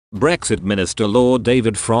Brexit Minister Lord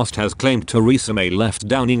David Frost has claimed Theresa May left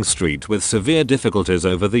Downing Street with severe difficulties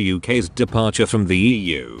over the UK's departure from the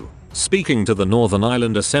EU. Speaking to the Northern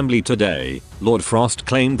Ireland Assembly today, Lord Frost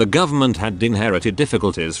claimed the government had inherited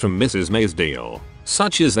difficulties from Mrs May's deal,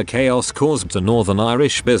 such as the chaos caused to Northern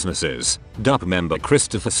Irish businesses. DUP member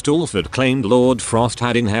Christopher Stalford claimed Lord Frost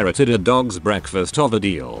had inherited a dog's breakfast of a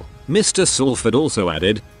deal. Mr Stalford also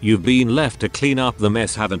added, "You've been left to clean up the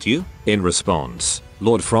mess, haven't you?" In response,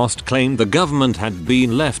 Lord Frost claimed the government had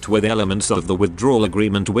been left with elements of the withdrawal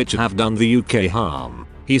agreement which have done the UK harm.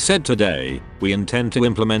 He said today, "We intend to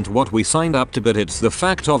implement what we signed up to, but it's the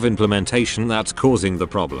fact of implementation that's causing the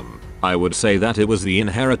problem. I would say that it was the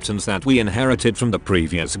inheritance that we inherited from the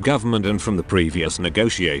previous government and from the previous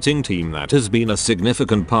negotiating team that has been a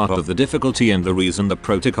significant part of the difficulty, and the reason the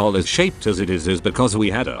protocol is shaped as it is because we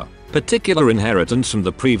had a particular inheritance from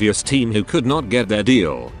the previous team who could not get their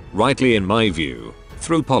deal, rightly in my view,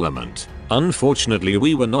 through Parliament. Unfortunately,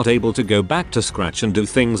 we were not able to go back to scratch and do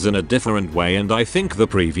things in a different way, and I think the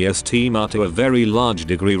previous team are to a very large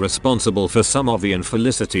degree responsible for some of the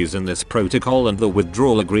infelicities in this protocol and the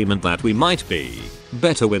withdrawal agreement that we might be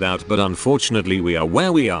better without, but unfortunately we are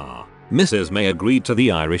where we are." Mrs May agreed to the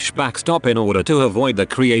Irish backstop in order to avoid the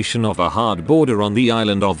creation of a hard border on the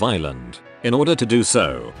island of Ireland. In order to do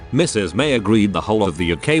so, Mrs May agreed the whole of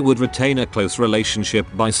the UK would retain a close relationship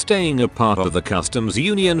by staying a part of the customs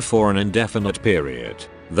union for an indefinite period.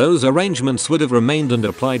 Those arrangements would have remained and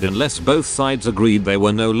applied unless both sides agreed they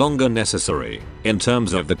were no longer necessary. In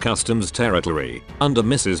terms of the customs territory, under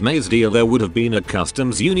Mrs May's deal there would have been a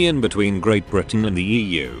customs union between Great Britain and the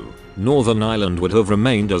EU. Northern Ireland would have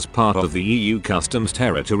remained as part of the EU customs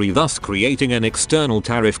territory, thus creating an external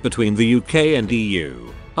tariff between the UK and EU.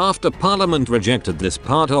 After Parliament rejected this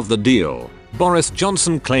part of the deal, Boris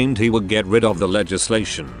Johnson claimed he would get rid of the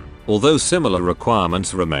legislation. Although similar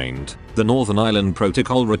requirements remained, the Northern Ireland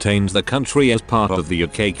Protocol retains the country as part of the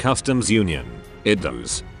UK Customs Union. It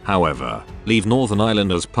does, however, leave Northern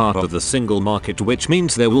Ireland as part of the single market, which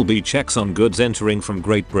means there will be checks on goods entering from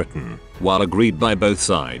Great Britain. While agreed by both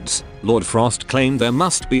sides, Lord Frost claimed there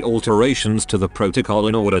must be alterations to the protocol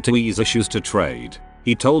in order to ease issues to trade.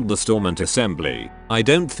 He told the Stormont Assembly, "I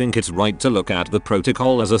don't think it's right to look at the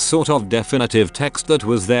protocol as a sort of definitive text that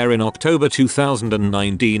was there in October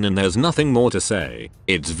 2019 and there's nothing more to say.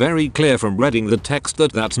 It's very clear from reading the text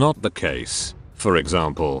that that's not the case. For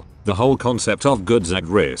example, the whole concept of goods at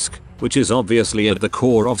risk, which is obviously at the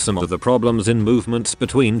core of some of the problems in movements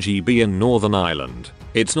between GB and Northern Ireland.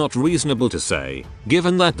 It's not reasonable to say,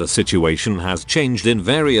 given that the situation has changed in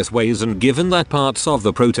various ways and given that parts of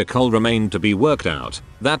the protocol remain to be worked out,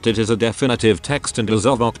 that it is a definitive text and as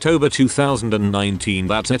of October 2019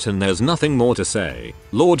 that's it and there's nothing more to say."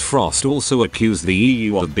 Lord Frost also accused the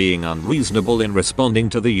EU of being unreasonable in responding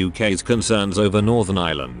to the UK's concerns over Northern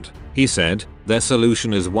Ireland. He said, "Their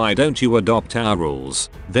solution is why don't you adopt our rules,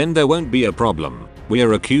 then there won't be a problem. We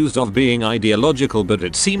are accused of being ideological, but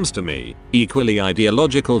it seems to me equally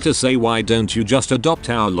ideological to say why don't you just adopt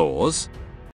our laws?"